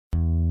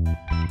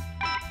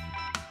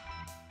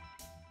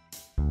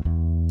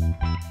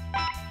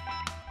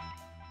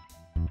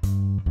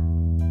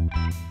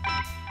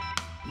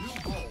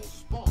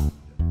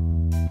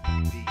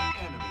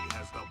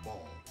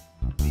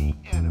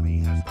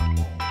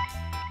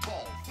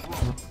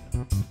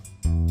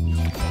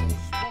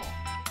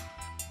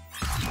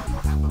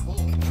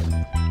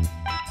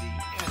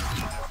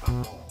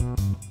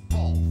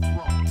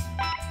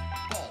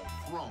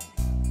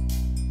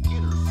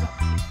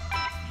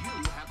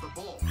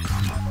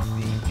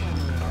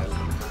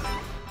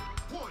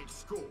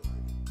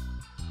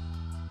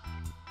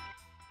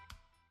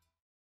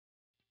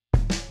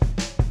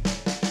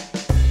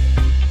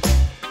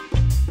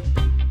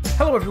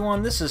Hello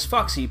everyone, this is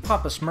Foxy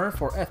Papa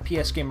Smurf, or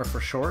FPS Gamer for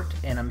short,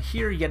 and I'm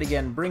here yet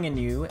again bringing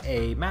you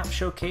a map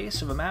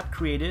showcase of a map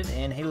created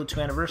in Halo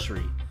 2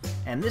 Anniversary.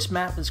 And this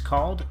map is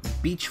called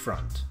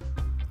Beachfront.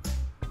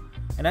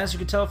 And as you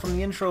can tell from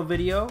the intro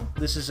video,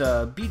 this is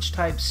a beach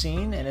type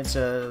scene, and it's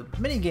a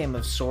minigame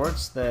of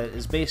sorts that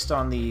is based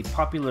on the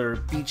popular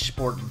beach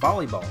sport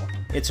volleyball.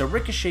 It's a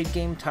ricochet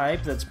game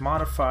type that's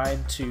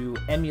modified to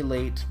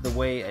emulate the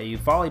way a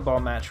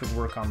volleyball match would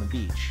work on the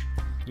beach.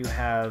 You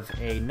have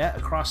a net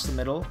across the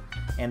middle,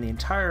 and the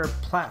entire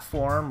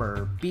platform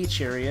or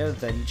beach area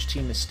that each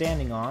team is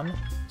standing on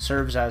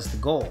serves as the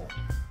goal.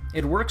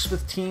 It works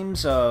with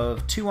teams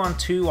of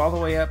 2-on-2 all the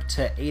way up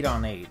to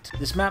 8-on-8.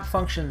 This map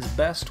functions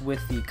best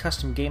with the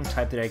custom game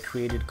type that I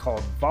created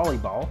called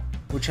Volleyball,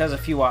 which has a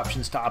few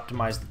options to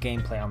optimize the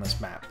gameplay on this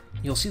map.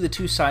 You'll see the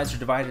two sides are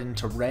divided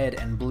into red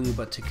and blue,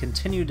 but to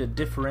continue to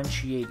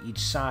differentiate each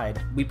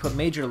side, we put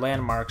major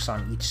landmarks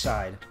on each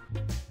side.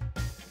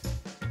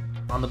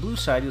 On the blue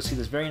side, you'll see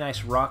this very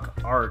nice rock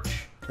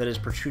arch that is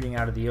protruding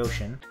out of the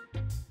ocean.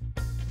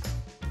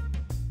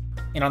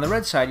 And on the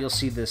red side, you'll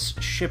see this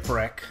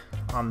shipwreck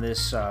on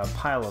this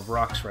pile of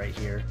rocks right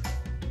here.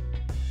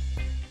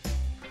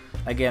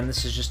 Again,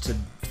 this is just to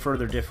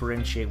further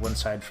differentiate one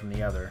side from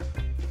the other.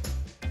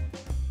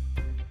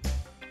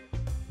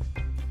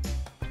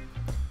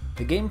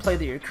 The gameplay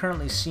that you're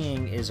currently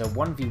seeing is a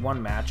 1v1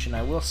 match, and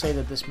I will say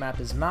that this map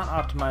is not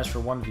optimized for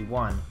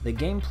 1v1. The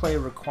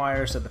gameplay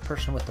requires that the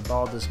person with the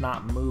ball does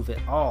not move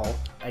at all,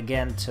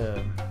 again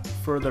to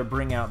further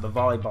bring out the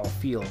volleyball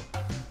feel.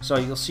 So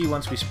you'll see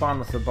once we spawn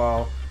with the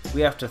ball,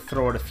 we have to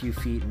throw it a few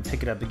feet and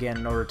pick it up again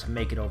in order to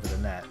make it over the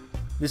net.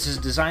 This is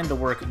designed to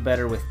work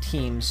better with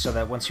teams so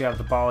that once you have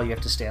the ball you have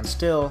to stand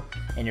still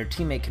and your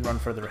teammate can run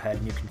further ahead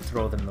and you can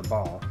throw them the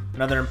ball.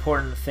 Another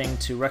important thing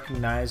to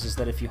recognize is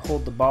that if you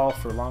hold the ball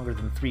for longer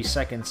than 3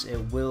 seconds, it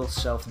will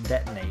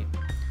self-detonate,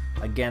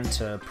 again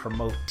to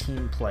promote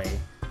team play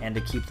and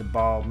to keep the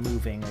ball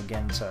moving,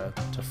 again to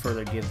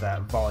further give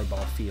that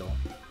volleyball feel.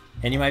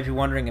 And you might be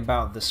wondering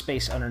about the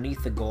space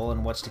underneath the goal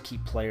and what's to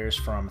keep players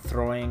from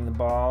throwing the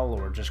ball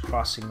or just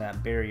crossing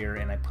that barrier,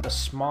 and I put a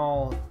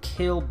small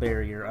kill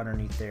barrier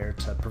underneath there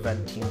to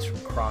prevent teams from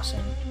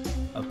crossing.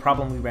 A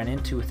problem we ran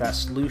into with that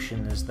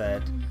solution is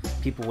that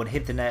people would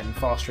hit the net and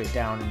fall straight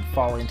down and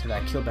fall into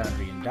that kill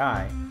boundary and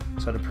die.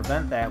 So to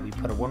prevent that, we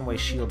put a one-way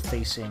shield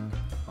facing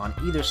on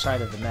either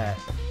side of the net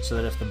so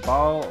that if the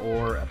ball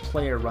or a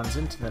player runs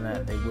into the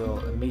net, they will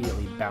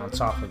immediately bounce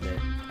off of it.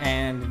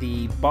 And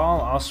the ball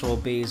also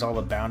obeys all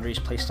the boundaries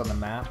placed on the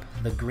map.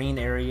 The green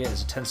area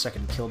is a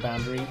 10-second kill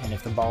boundary, and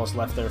if the ball is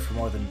left there for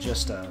more than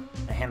just a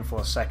handful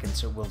of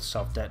seconds, it will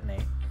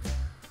self-detonate.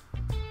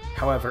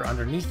 However,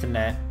 underneath the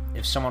net,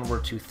 if someone were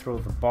to throw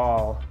the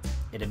ball,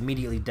 it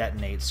immediately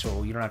detonates,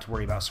 so you don't have to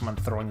worry about someone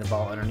throwing the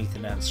ball underneath the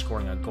net and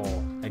scoring a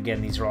goal.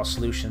 Again, these are all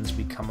solutions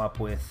we come up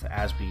with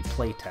as we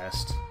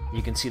playtest.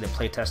 You can see that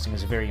playtesting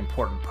is a very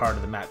important part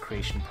of the map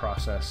creation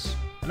process.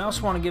 And I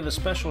also want to give a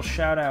special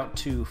shout out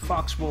to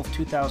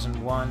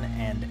Foxwolf2001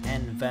 and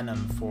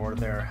Envenom for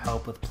their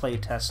help with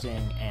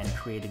playtesting and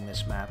creating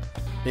this map.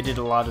 They did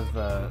a lot of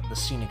the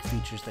scenic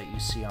features that you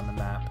see on the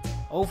map.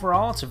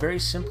 Overall, it's a very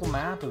simple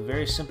map, a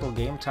very simple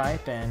game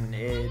type, and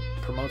it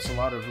promotes a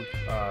lot of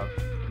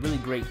really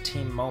great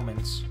team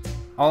moments.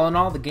 All in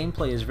all, the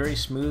gameplay is very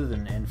smooth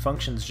and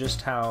functions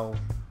just how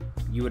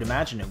you would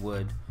imagine it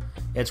would.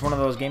 It's one of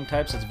those game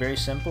types that's very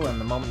simple,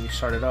 and the moment you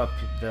start it up,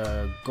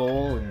 the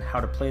goal and how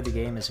to play the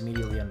game is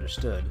immediately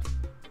understood.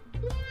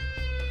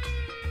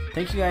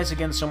 Thank you guys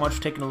again so much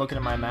for taking a look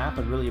at my map.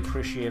 I really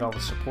appreciate all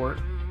the support.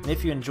 And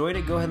if you enjoyed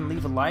it, go ahead and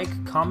leave a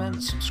like,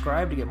 comment,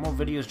 subscribe to get more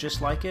videos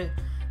just like it.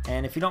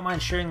 And if you don't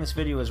mind sharing this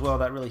video as well,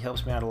 that really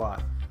helps me out a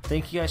lot.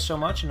 Thank you guys so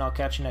much, and I'll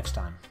catch you next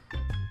time.